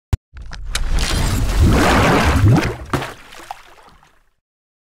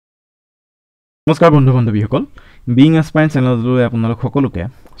নমস্কাৰ বন্ধু বান্ধৱীসকল বিং এস্পায়াৰেন্ট চেনেললৈ আপোনালোক সকলোকে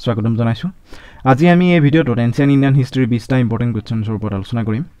স্বাগতম জনাইছো আজি আমি এই ভিডিঅ'টোত এনচিয়েন্ট ইণ্ডিয়ান হিষ্ট্ৰী 20টা ইম্পৰ্টেন্ট কোৱেশ্চনছৰ ওপৰত আলোচনা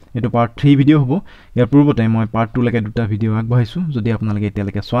কৰিম এটো পাৰ্ট 3 ভিডিঅ' হ'ব ইয়াৰ পূৰ্বতে মই পাৰ্ট 2 লৈকে দুটা ভিডিঅ' আগবঢ়াইছো যদি আপোনালোকে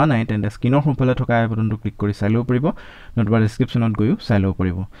এতিয়ালৈকে চোৱা নাই তেন্তে স্ক্ৰীনৰ সোঁফালে থকা আই বাটনটো ক্লিক কৰি চাই ল'ব পাৰিব নতুবা ডেছক্ৰিপশ্যনত গৈও চাই ল'ব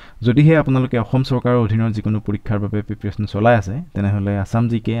পাৰিব যদিহে আপোনালোকে অসম চৰকাৰৰ অধীনৰ যিকোনো পৰীক্ষাৰ বাবে প্ৰিপাৰেচন চলাই আছে তেনেহ'লে আসাম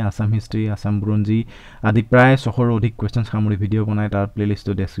জিকে আসাম হিষ্ট্ৰী আসাম বুৰঞ্জী আদি প্ৰায় 600ৰ অধিক কোৱেশ্চন সামৰি ভিডিঅ' বনাই তাৰ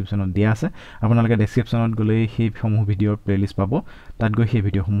প্লেলিষ্টটো ডেছক্ৰিপশ্যনত দিয়া আছে আপোনালোকে ডেছক্ৰিপশ্যনত গ'লে সেই সমূহ ভিডিঅ'ৰ প্লেলিষ্ট পাব তাত গৈ সেই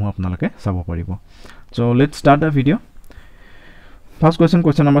ভিডিঅ'সমূহ আপোনালোকে চাব পাৰিব so let's start the video' First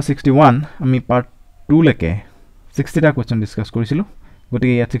question number 61 আমি part 2 লৈকে 60 টা question discuss কৰিছিলো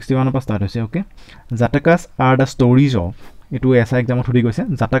গতিকে ইয়াত 61 পৰা start হৈছে okay জাটাকাস are the stories of এটো এসা এক্সামত সুধি গৈছে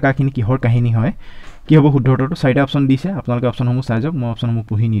জাটাকা খিনি কিহৰ কাহিনী হয় কি হ'ব শুদ্ধৰটো চাৰিটা অপচন দিছে আপোনালোকে অপচনসমূহ চাই যাওক মই অপচনসমূহ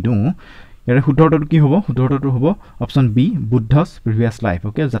পঢ়ি নিদু ইয়াৰে শুদ্ধৰটো কি হ'ব শুদ্ধৰটো হ'ব option B বুদ্ধস প্ৰিভিয়াস life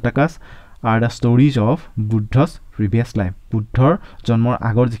okay জাটাকাস are the stories of Buddha's previous life বুদ্ধৰ জন্মৰ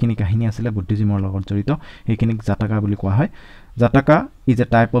আগৰ যিখিনি কাহিনী আছিল বুদ্ধিজিমৰ লগত জড়িত সেইখিনি জাটাকা বুলি কোৱা হয় জাটাকা is a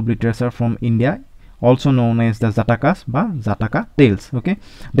type of literature from India also known as the Jatakas বা Jataka tales okay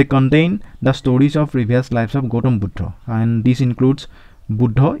they contain the stories of previous lives of Gautam Buddha and this includes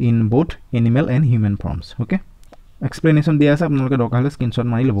Buddha in both animal and human forms okay explanation দিয়া আছে আপোনালোকে দৰকাৰ হ'লে screenshot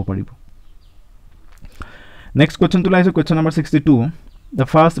মাৰি ল'ব পাৰিব next question to লাইছো question number 62 The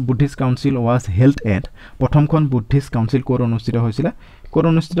first Buddhist council was held at প্ৰথমখন Buddhist council ক'ত অনুষ্ঠিত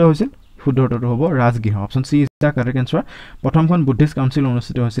হৈছিল শুদ্ধৰটো হ'ব Rajgriha option C is the correct answer প্ৰথমখন Buddhist council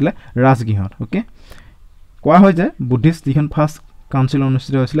অনুষ্ঠিত হৈছিল ৰাজগৃহত ওকে কোৱা হয় যে Buddhist যিখন ফাৰ্স্ট council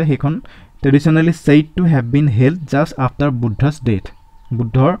অনুষ্ঠিত হৈছিল সেইখন traditionally said to have been held just after Buddha's death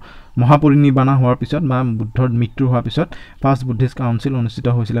বুদ্ধৰ মহাপৰিনিৰ্বাণ হোৱাৰ পিছত বা বুদ্ধৰ মৃত্যু হোৱাৰ পিছত ফাৰ্স্ট Buddhist council অনুষ্ঠিত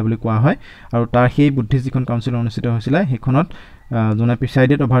হৈছিল বুলি কোৱা হয় আৰু তাৰ সেই Buddhist যিখন council অনুষ্ঠিত হৈছিল সেইখনত জনে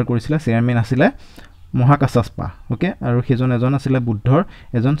প্ৰিসাইডেড অভাৰ কৰিছিল চেয়াৰম্যান আছিল মহাকাশাসপা ওকে আৰু সেইজন এজন আছিল বুদ্ধৰ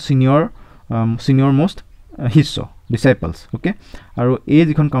এজন সিনিয়ৰ মোষ্ট শিষ্য ডিসাইপলস ওকে আৰু এই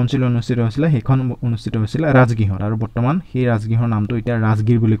যিখন কাউন্সিল অনুষ্ঠিত হৈছিল সেইখন অনুষ্ঠিত হৈছিল ৰাজগৃহত আৰু বৰ্তমান সেই ৰাজগৃহৰ নামটো এতিয়া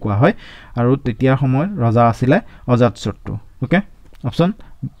ৰাজগিৰ বুলি কোৱা হয় আৰু তেতিয়াৰ সময়ত ৰজা আছিল অজাতশত্ৰু ওকে অপচন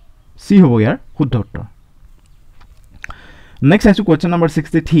সি হ'ব ইয়াৰ শুদ্ধ উত্তৰ নেক্সট আইছো question number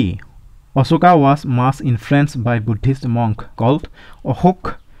 63 Ashoka was much influenced by Buddhist monk called Ashok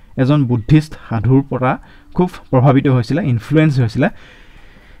এজন বুদ্ধিষ্ট সাধুৰ পৰা খুব প্ৰভাৱিত হৈছিল ইনফ্লুয়েন্স হৈছিল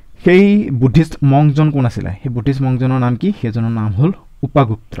সেই বুদ্ধিষ্ট মংকজন কোন আছিল সেই বুদ্ধিষ্ট মংকজনৰ নাম কি সেইজনৰ নাম হ'ল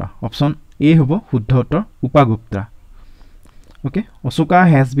উপাগুপ্তা অপচন এ হ'ব শুদ্ধ উত্তৰ উপাগুপ্তা okay Ashoka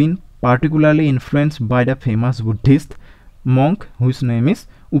has been particularly influenced by the famous Buddhist monk whose name is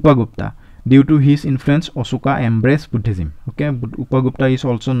Upagupta Due to his influence, Ashoka embraced Buddhism. Okay, Upagupta is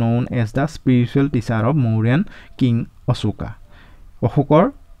also known as the spiritual teacher of Mauryan King Ashoka. Ashokor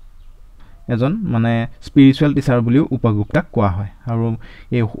এজন মানে spiritual teacher বুলিও Upagupta কোৱা হয় আৰু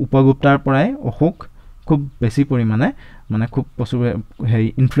এই Upaguptar পৰাই অশোক খুব বেছি পৰিমাণে মানে খুব হেৰি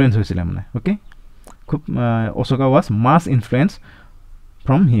ইনফ্লুয়েন্স হৈছিল মানে ওকে খুব Ashoka was much influenced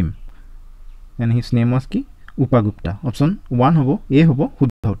from him and his name was কি Upagupta. Option 1 হ'ব এ হ'ব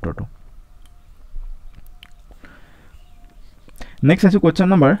শুদ্ধ উত্তৰটো Next is question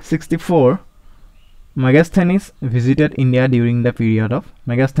number 64 Megasthenes visited India during the period of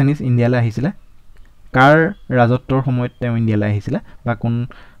Megasthenes India la আহিছিল কাৰ ৰাজত্বৰ সময়ত তেওঁ ইণ্ডিয়ালৈ আহিছিল বা কোন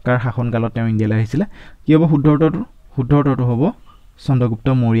কাৰ শাসন কালত তেওঁ ইণ্ডিয়ালৈ আহিছিল কি হ'ব শুদ্ধ উত্তৰটো হ'ব চন্দ্ৰগুপ্ত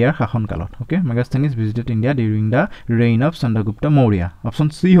মৌৰ্যৰ শাসন কালত okay Megasthenes visited India during the reign of Chandragupta Maurya option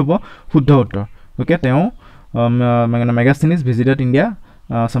সি হ'ব শুদ্ধ উত্তৰ ওকে তেওঁ Megasthenes visited India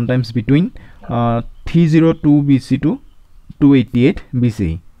sometimes between 302 BC to 288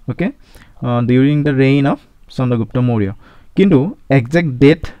 BCE okay during the reign of Chandragupta Maurya কিন্তু exact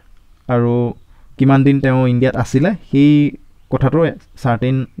date আৰু কিমান দিন তেওঁ ইণ্ডিয়াত আছিল সেই কথাটো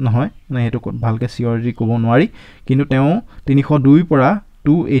সাৰ্টেন নহয় না হেতু ভালকে সিওৰলি ক'ব নোৱাৰি কিন্তু তেওঁ 302 পৰা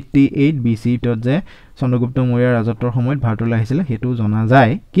 288 BC তত যে চন্দ্ৰগুপ্ত মৌৰ্যৰ ৰাজত্বৰ সময়ত ভাৰতলৈ আহিছিল হেতু জনা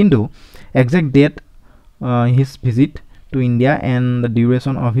যায় কিন্তু exact date his visit to India and the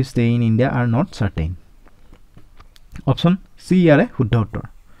duration of his stay in India are not certain Option C are শুদ্ধ উত্তৰ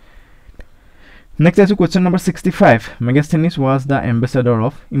Next is question number 65 Megasthenes was the ambassador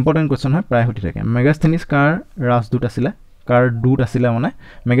of important question হয় প্ৰায় হতি থাকে Megasthenes কাৰ ৰাজদূত আছিল কাৰ দূত আছিল মানে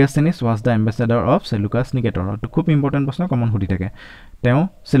Megasthenes was the ambassador of Seleucus Nicator তো খুব important প্ৰশ্ন কমন হতি থাকে তেওঁ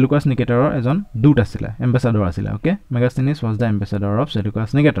Seleucus Nicatorৰ এজন দূত আছিল ambassador আছিল okay Megasthenes was the ambassador of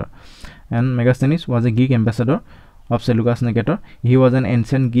Seleucus Nicator and Megasthenes was a Greek ambassador of Seleucus Nicator he was an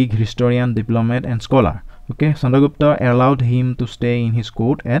ancient Greek historian diplomat and scholar Okay, Chandragupta allowed him to stay in his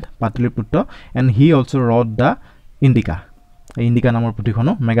court at Pataliputra and he also wrote the Indica. Indica নামৰ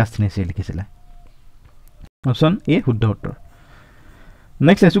পুথিখনো Megasthenes লিখিছিল option A শুদ্ধ উত্তৰ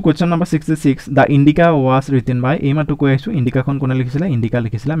next আছো question number 66 দা Indica ওয়াজ written বাই এই মাটো কৈ আছো ইণ্ডিকাখন কোনে লিখিছিলে ইণ্ডিকা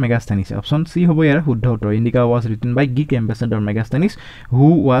লিখিছিলে মেগাস্থানিছে অপশন সি হ'ব ইয়াৰ শুদ্ধ উত্তৰ Indica was written by Greek ambassador মেগাস্থানিছ who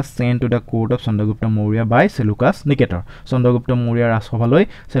was sent to the court of Chandragupta Maurya বাই সেলুকাছ নিকেটৰ চন্দ্ৰগুপ্ত মৌৰ্যৰ ৰাজসভালৈ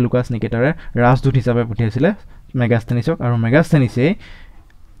সেলুকাছ নিকেটৰে ৰাজদূত হিচাপে পঠিয়াইছিলে মেগাস্থানিছক আৰু মেগাস্থানিছে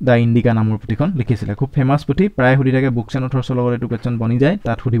দা ইণ্ডিকা নামৰ পুথিখন লিখিছিলে খুব ফেমাস পুথি প্ৰায় সুধি থাকে বুকছ এণ্ড অথৰ্ছৰ লগত এইটো কোৱেশ্চন বনি যায়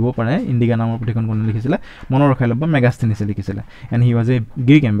তাত সুধিব পাৰে ইণ্ডিকা নামৰ পুথিখন কোনে লিখিছিলে মনৰ ৰখাই ল'ব মেগাস্থানিছে লিখিছিলে and he was a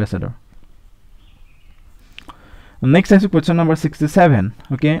Greek ambassador next আছে question number 67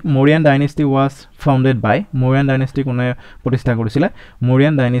 okay মৌৰ্যান dynasty was founded by মৌৰ্যান dynasty কোনে প্ৰতিষ্ঠা কৰিছিলে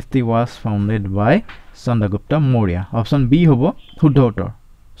মৌৰ্যান dynasty was founded by Chandragupta Maurya option B হ'ব শুদ্ধ উত্তৰ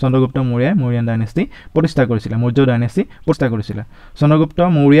চন্দ্ৰগুপ্ত মৌৰ্যই মৌৰ্যান ডাইনেষ্টি প্ৰতিষ্ঠা কৰিছিলে মৌৰ্য ডাইনেষ্টি প্ৰতিষ্ঠা কৰিছিলে Chandragupta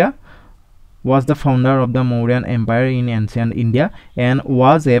Maurya was the founder of the Mauryan Empire in ancient India and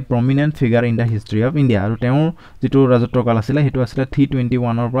was a prominent figure in the history of India আৰু তেওঁৰ যেটো ৰাজত্বকাল আছিল হেতু আছিল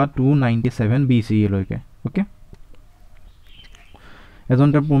 321 ৰ পৰা 297 BCE লৈকে ওকে এজন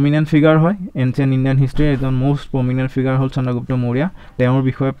প্ৰমিনেন্ট ফিগাৰ হয় এনচিয়েন্ট ইণ্ডিয়ান হিষ্ট্ৰি এজন মোস্ট প্ৰমিনেন্ট ফিগাৰ হল চন্দ্ৰগুপ্ত মৌৰ্য তেওঁৰ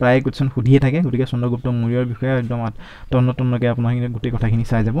বিষয়ে প্ৰায় কোৱেশ্চন সুধিয়ে থাকে গতিকে চন্দ্ৰগুপ্ত মৌৰ্যৰ বিষয়ে একদম তন্নতন্নকে আপোনালোকে গোটেই কথাখিনি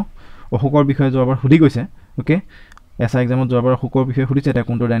চাই যাব অশোকৰ বিষয়ে যোৱাবাৰ সুধি গৈছে ওকে এসা এক্সামত যোৱাবাৰ অশোকৰ বিষয়ে সুধিছে এটা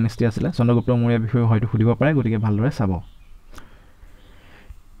কোনটো ডাইনেষ্টি আছিল চন্দ্ৰগুপ্ত মৌৰ্যৰ বিষয়ে হয়তো সুধিব পাৰে গতিকে ভালদৰে চাব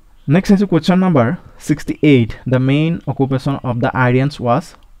নেক্সট আছে question number 68 the main occupation of the আৰিয়ানছ was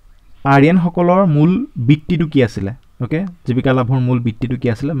Aryan সকলৰ মূল বৃত্তিটো কি আছিল ওকে জীৱিকা লাভৰ মূল বৃত্তিটো কি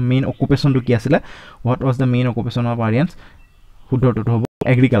আছিল মেইন অকুপেশ্যনটো কি আছিল what was the main occupation of আৰিয়ানছ শুদ্ধটো হ'ব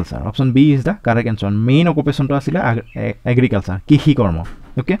agriculture option B is the correct answer main অকুপেশ্যনটো আছিল এগ্ৰিকালচাৰ কৃষি কৰ্ম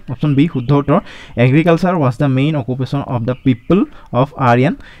ওকে অপশন বি শুদ্ধ উত্তৰ agriculture was the main occupation of the people of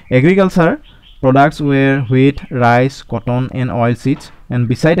Aryan agriculture products were wheat rice cotton and oil seeds and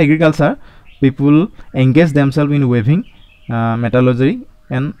beside agriculture people engage themselves in weaving metallurgy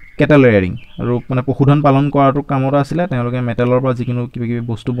and cattle rearing আৰু মানে পশুধন পালন কৰাটো কামত আছিল তেওঁলোকে মেটালৰ পৰা যিকিনো কিবা কিবি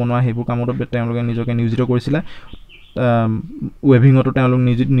বস্তু বনোৱা হেবু কামত তেওঁলোকে নিজকে নিয়োজিত কৰিছিল ওয়েভিংটো তেওঁলোক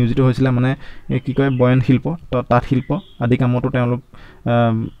নিয়োজিত হৈছিল মানে কি কয় বয়ন শিল্প তাঁত শিল্প আদি কামতো তেওঁলোক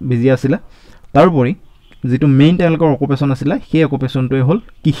বিজি আছিল তাৰোপৰি যেটো মেইন তেওঁলোকৰ অকুপেশ্যন আছিল সেই অকুপেশ্যনটোৱে হল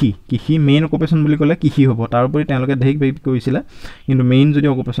কৃষি মেইন অকুপেশ্যন বুলি ক'লে কৃষি হ'ব তাৰোপৰি তেওঁলোকে দেখ বেবি কৰিছিল কিন্তু মেইন যদি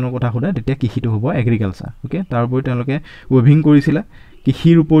অকুপেশ্যনৰ কথা খুদে তেতিয়া কৃষিটো হ'ব এগ্ৰিকালচাৰ ওকে তাৰোপৰি তেওঁলোকে ওয়েভিং কৰিছিল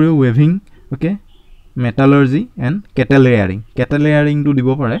কৃষিৰ উপৰিও waving okay metallurgy and kettle ৰেয়াৰিংটো দিব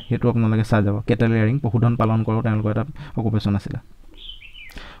পাৰে হেতু আপোনালোকে চাই যাব কেটেল ৰেয়াৰিং পশুধন পালন কৰা তেওঁলোকৰ এটা অকুপেশ্যন আছিল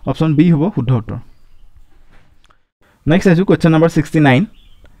অপশন বি হ'ব শুদ্ধ উত্তৰ নেক্সট আছে question number 69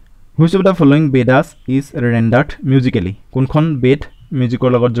 Which of the following Vedas is rendered musically? কোনখন বেদ মিউজিকৰ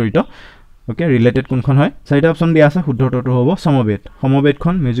লগত জড়িত ওকে ৰিলেটেড কোনখন হয় চাৰিটা অপচন দিয়া আছে শুদ্ধ উত্তৰটো হ'ব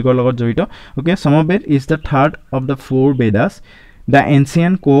সমবেদখন মিউজিকৰ লগত জড়িত okay সমবেদ is the third of the four Vedas the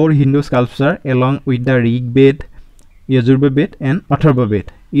ancient core Hindu sculpture along with the Rig Ved Yajurved Ved and Atharva Ved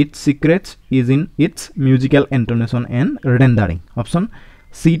its secrets is in its musical intonation and rendering option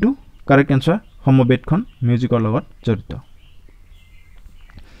C2 correct answer সমবেদখন মিউজিকৰ লগত জড়িত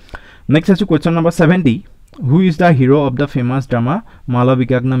Next is question number 70. Who is the hero of the famous drama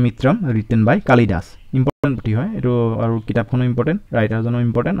Malavikagnam Mitram written by Kalidas? Important puthi hoy. Eto aru kitabkhonu important, writer jono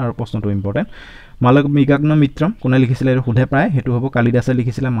important aru proshnoto important. Malavikagnam Mitram kone likhisile eto hudhe pray hetu hobo Kalidas e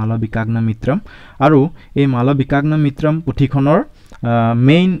likhisile Malavikagnam Mitram aru ei Malavikagnam Mitram puthikhonor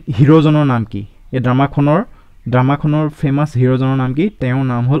main hero jonor naam ki? E drama khonor famous hero jonor naam ki? Teor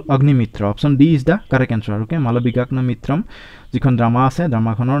naam hol Agnimitra. Option D is the correct answer. Okay, Malavikagnam Mitram যিখন drama আছে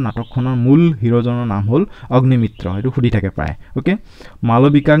ড্ৰামাখনৰ নাটকখনৰ মূল হিৰোজনৰ নাম হল অগ্নিমিত্ৰ এটো খুদি থাকে প্ৰায় okay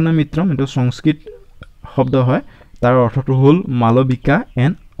মালবিকাগ্ন মিত্ৰম এটো সংস্কৃত শব্দ হয় তাৰ অৰ্থটো হল Malabika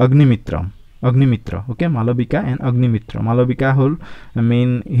and Agnimitra okay Malabika and Agnimitra Malabika hall main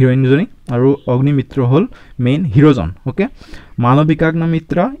হিৰোইনজনী আৰু অগ্নিমিত্ৰ হল main হিৰোজন okay মালবিকাগ্ন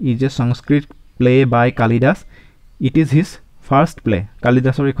Mitra is a Sanskrit play by Kalidas it is his First play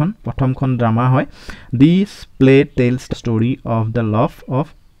Kalidasor ekhon prothomkhon drama hoy this play tells the story of the love of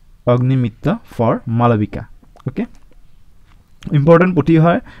Agnimitra for Malavika okay important puthi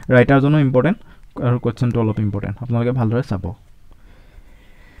hoy writer jono important aru question to all of important apnaloke bhaldore sabo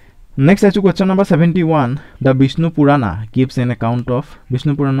next is question number 71 the Vishnu Purana gives an account of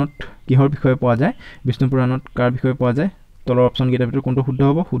Vishnu Puranot kihor bikhoye poa jay Vishnu Puranot kar bikhoye poa jay tolor option geta bitor konto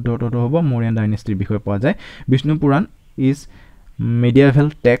shuddho hobo Mauryan dynasty bikhoye poa jay Vishnu Puran is medieval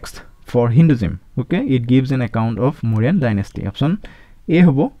text for Hinduism okay it gives an account of Mauryan dynasty option A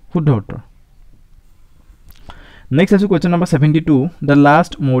hobo shuddho uttor next is question number 72 the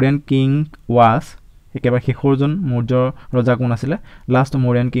last Mauryan king was একেবাৰে শেষৰজন মৌৰ্য ৰজা কোন আছিলে last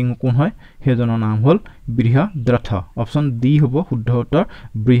মৌৰ্যান king কোন হয় হেজনৰ নাম হ'ল Brihadratha option D হ'ব শুদ্ধ উত্তৰ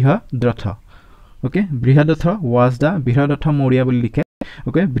Brihadratha okay Brihadratha was the Brihadratha Maurya বুলি লিখে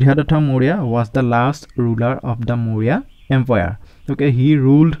okay Brihadratha Maurya was the last ruler of the Maurya empire okay he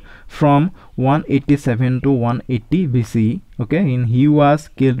ruled from 187 to 180 BC okay and he was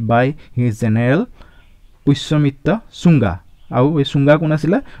killed by his general Pushyamitra Shunga আৰু এই Shunga কোন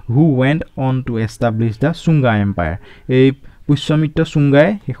আছিল who went on to establish the Shunga empire এই Pushyamitra Shungaই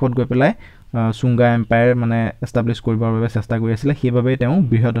হেকত গৈ পেলাই Shunga empire মানে establish কৰিবৰ বাবে চেষ্টা কৰি আছিল সেইবাবে তেওঁ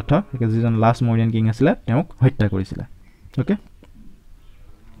বৃহদ্ৰথ যিজন লাষ্ট মৌৰ্যান কিং আছিল তেওঁক হত্যা কৰিছিল ওকে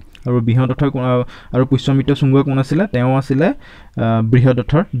আৰু বৃহদ্ৰথ আৰু পুষ্যমিত্ৰ শুঙ্গ কোন আছিল তেওঁ আছিল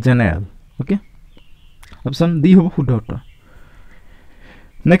বৃহদ্ৰথৰ জেনাৰেল ওকে অপচন ডি হ'ব শুদ্ধ উত্তৰ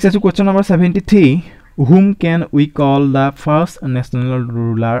নেক্সট আছে question number 73 whom can we call the first national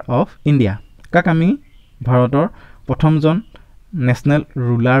ruler of India কাক আমি ভাৰতৰ প্ৰথমজন নেশনাল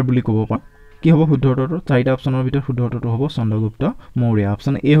ৰুলাৰ বুলি ক'ব পাৰোঁ কি হ'ব শুদ্ধ উত্তৰটো চাৰিটা অপচনৰ ভিতৰত শুদ্ধ উত্তৰটো হ'ব চন্দ্ৰগুপ্ত মৌৰ্য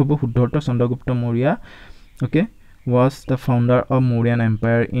অপচন এ হ'ব শুদ্ধ উত্তৰ Chandragupta Maurya okay was the founder of Mauryan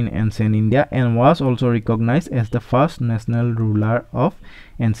empire in ancient India and was also recognized as the first national ruler of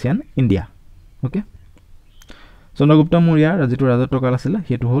ancient India okay Chandragupta Maurya ৰাজিটো ৰাজত্বকাল আছিল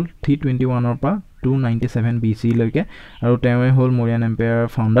হেতু হ'ল 321 ৰ পৰা 297 BC লৈকে আৰু তেওঁ হ'ল Mauryan empire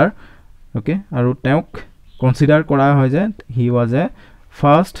founder okay আৰু তেওঁক কনসিডাৰ কৰা হয় যে he was a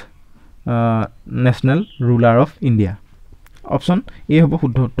first national ruler of India option A hobo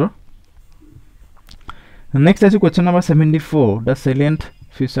শুদ্ধ উত্তৰ next is question number 74 the salient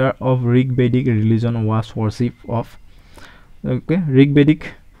feature of Rigvedic religion was worship of okay Rigvedic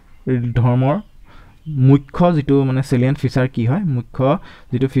ধৰ্মৰ মুখ্য যেটো মানে salient feature কি হয় মুখ্য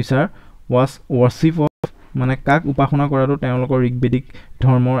যেটো feature was worship of মানে কাক উপাসনা কৰাটো তেওঁলোকৰ ঋগবেদিক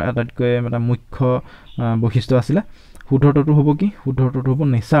ধৰ্মৰ আটাইতকৈ এটা মুখ্য বৈশিষ্ট্য আছিল শুদ্ধটো হ'ব কি শুদ্ধটো হ'ব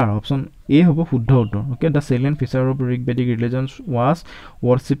নেচাৰ অপচন এ হ'ব শুদ্ধ উত্তৰ okay da salient feature of Rigvedic religion was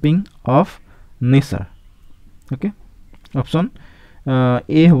worshipping of nature okay option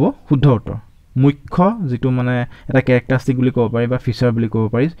এ হ'ব শুদ্ধ উত্তৰ মুখ্য যেটো মানে এটা ক্যাৰেক্টাৰিষ্টিক বুলি ক'ব পাৰি বা ফিচাৰ বুলি ক'ব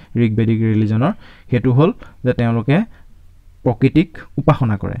পাৰি ঋগবেদিক ৰিলিজনৰ হেতু হ'ল যে তেওঁলোকে প্ৰকৃতিক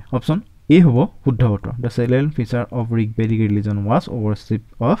উপাসনা কৰে অপচন A hobo শুদ্ধ উত্তৰ the salient feature of Rigvedic religion was worship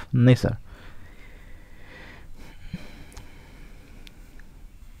of nature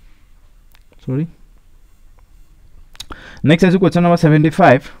sorry next is question number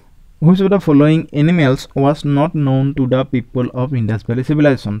 75 which of the following animals was not known to the people of Indus Valley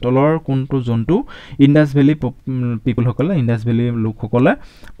civilization তলৰ কোনটো জন্তু Indus Valley people সকলে Indus Valley লোক সকলে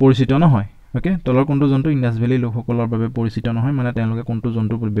পৰিচিত নহয় okay তলৰ কোনটো জন্তু Indus Valley লোকসকলৰ বাবে পৰিচিত নহয় মানে তেওঁলোকে কোনটো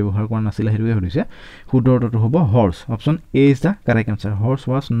জন্তু ব্যৱহাৰ কৰা নাছিল হেৰুৱে হৈছে শুদ্ধ উত্তৰটো হ'ব horse option A is the correct answer horse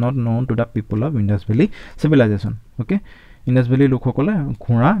was not known to the people of Indus Valley civilization okay Indus Valley লোকসকলে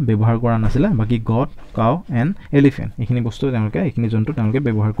ঘোঁৰা ব্যৱহাৰ কৰা নাছিল বাকি goat cow and elephant এখিনি বস্তু তেওঁলোকে এখিনি জন্তু তেওঁলোকে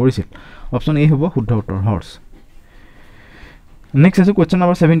ব্যৱহাৰ কৰিছিল option A হ'ব শুদ্ধ উত্তৰ horse next is question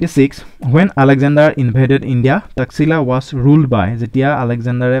number 76 when Alexander invaded India Taxila was ruled by jetia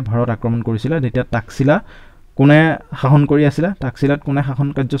Alexander Bharat আক্ৰমণ কৰিছিল তেতিয়া Taxila কোনে শাসন কৰি আছিল Taxilat কোনে শাসন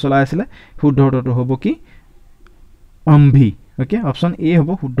কাৰ্য চলাই আছিল শুদ্ধ উত্তৰটো হ'ব কি Ambhi okay option A হ'ব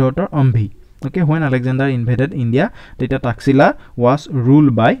শুদ্ধ উত্তৰ Ambhi okay when Alexander invaded India তেতিয়া Taxila was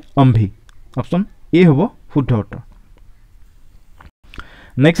ruled by Ambhi option A হ'ব শুদ্ধ উত্তৰ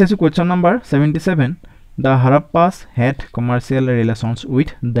next is question number 77 the Harappas had commercial relations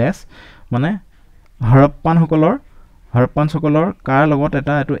with this মানে Harappan সকলৰ কাৰ লগত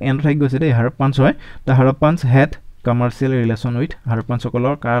এটা এটো এন্ড থাকি গৈছে দে Harappans হয় the Harappans had commercial relation with Harappan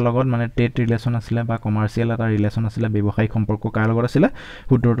সকলৰ কাৰ লগত মানে trade relation আছিল বা commercial এটা relation আছিল ব্যৱসায়িক সম্পৰ্ক কাৰ লগত আছিল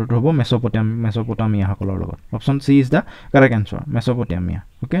শুদ্ধটো হ'ব Mesopotamia সকলৰ লগত option C is the correct answer Mesopotamia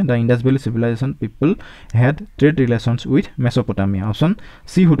okay the Indus Valley civilization people had trade relations with Mesopotamia option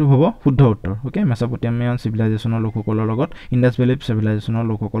C হ'ব শুদ্ধ উত্তৰ okay Mesopotamian civilization লোকসকলৰ লগত Indus Valley civilization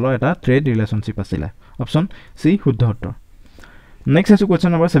লোকসকলৰ এটা trade relationship আছিল option C শুদ্ধ উত্তৰ next is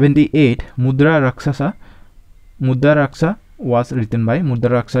question number 78 Mudra Raksha was written by Mudra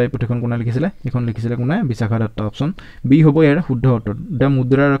Raksha পুথিখন কোনে লিখিছিলে এখন লিখিছিলে কোনে বিশাখা দত্ত option B হ'ব ইয়াৰ শুদ্ধ উত্তৰ the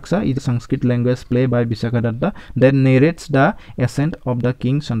Mudra Raksha is a Sanskrit language play by Vishakha Datta that narrates the ascent of the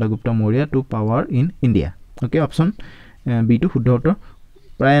king Chandragupta Maurya to power in India okay option B to শুদ্ধ উত্তৰ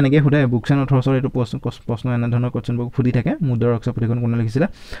প্ৰায় এনেকৈ খুদে বুকছন 18 এটো প্ৰশ্ন এনে ধৰণৰ কোৱেশ্চন বুক ফুদি থাকে Mudra Raksha পুথিখন কোনে লিখিছিলে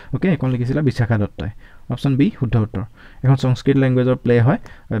okay এখন লিখিছিলে বিশাখা দত্তই option B শুদ্ধ উত্তৰ এখন সংস্কৃত ল্যাঙ্গুৱেজৰ প্লে হয়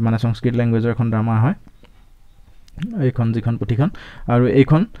মানে সংস্কৃত ল্যাঙ্গুৱেজৰ এখন ড্ৰামা হয় এইখন যিখন পুথিখন আৰু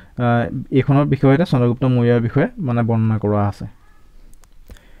এইখনৰ বিষয়তে চন্দ্ৰগুপ্ত মৌৰ্যৰ বিষয়ে মানে বৰ্ণনা কৰা আছে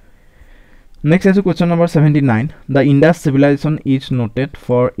Next is question number 79. The Indus civilization is noted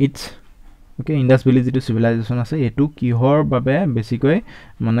for its okay Indus village to civilization আছে এটু কিহৰ বাবে বেছিকৈ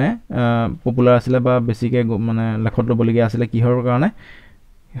মানে পপুলাৰ আছিল বা বেছিকৈ মানে লেখত লবলগীয়া আছিল কিহৰ কাৰণে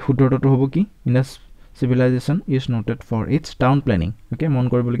শুদ্ধটো হ'ব কি Indus civilization is noted for its town planning okay মন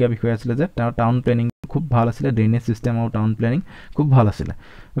কৰিবলগীয়া বিষয় আছিল যে টাউন প্ল্যানিং খুব ভাল আছিল ড্ৰেনেজ সিস্টেম আৰু টাউন প্ল্যানিং খুব ভাল আছিল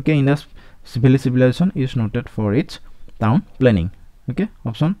okay Indus civilization is noted for its town planning okay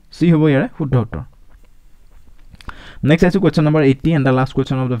option C হ'ব ইয়াৰে শুদ্ধ উত্তৰ next is question number 80 and the last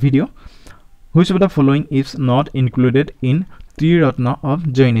question of the video which of the following is not included in Triratna of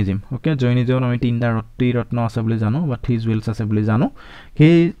Jainism okay Jainism আমি তিনটা Triratna আছে বুলি জানো বা three jewels আছে বুলি জানো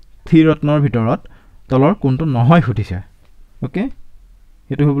সেই Triratnar ভিতৰত তলৰ কোনটো নহয় ফুটিছে okay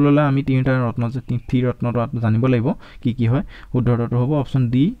হেতু হবললা আমি তিনটা ৰত্ন যে Triratnaটো জানিব লাগিব কি কি হয় শুদ্ধটো হ'ব অপচন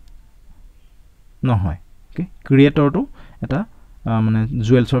ডি নহয় okay ক্ৰিয়েটৰটো এটা মানে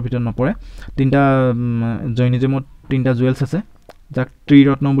জুৱেলছৰ ভিতৰত নপৰে তিনটা জৈনিজমত তিনটা জুৱেলছ আছে যাক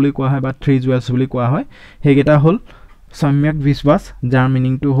ত্ৰিৰত্ন বুলি কোৱা হয় বা থ্ৰী জুৱেলছ বুলি কোৱা হয় হেগেটা হল সম্যক বিশ্বাস যাৰ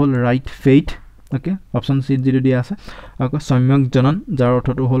মিনিংটো হল ৰাইট ফেইথ ওকে অপচন সি জিৰো দিয়া আছে আকৌ সম্যক জনন যাৰ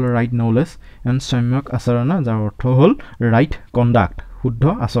অৰ্থটো হল ৰাইট নলেজ এন্ড সম্যক আচৰণ যাৰ অৰ্থ হল ৰাইট কন্ডাক্ট শুদ্ধ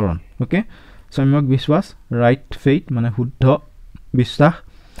আচৰণ ওকে সম্যক বিশ্বাস ৰাইট ফেইথ মানে শুদ্ধ বিশ্বাস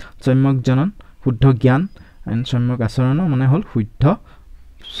সম্যক জনন শুদ্ধ জ্ঞান and সম্যক আচৰণ মানে হল শুদ্ধ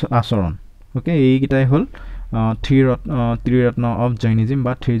আচৰণ ওকে এই কিটাই হল Triratna of Jainism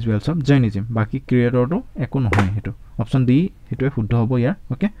বা three jewels of Jainism বাকি ক্ৰিয়েটৰটো একো নহয় হেতু অপচন ডি হেতুৱে শুদ্ধ হ'ব ইয়াৰ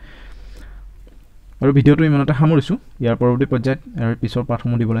ওকে আৰু ভিডিওটো ইমানতে সামৰিছো ইয়াৰ পৰৱৰ্তী পৰ্যায়ত আৰু পিছৰ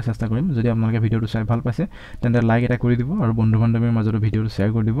পাঠসমূহ দিবলৈ চেষ্টা কৰিম যদি আপোনালোকে ভিডিওটো চাই ভাল পাইছে তেন্তে লাইক এটা কৰি দিব আৰু বন্ধু বান্ধৱীৰ মাজত ভিডিওটো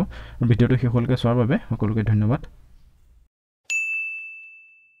শ্বেয়াৰ কৰি দিব আৰু ভিডিওটো শেষলৈকে চোৱাৰ বাবে সকলোকে ধন্যবাদ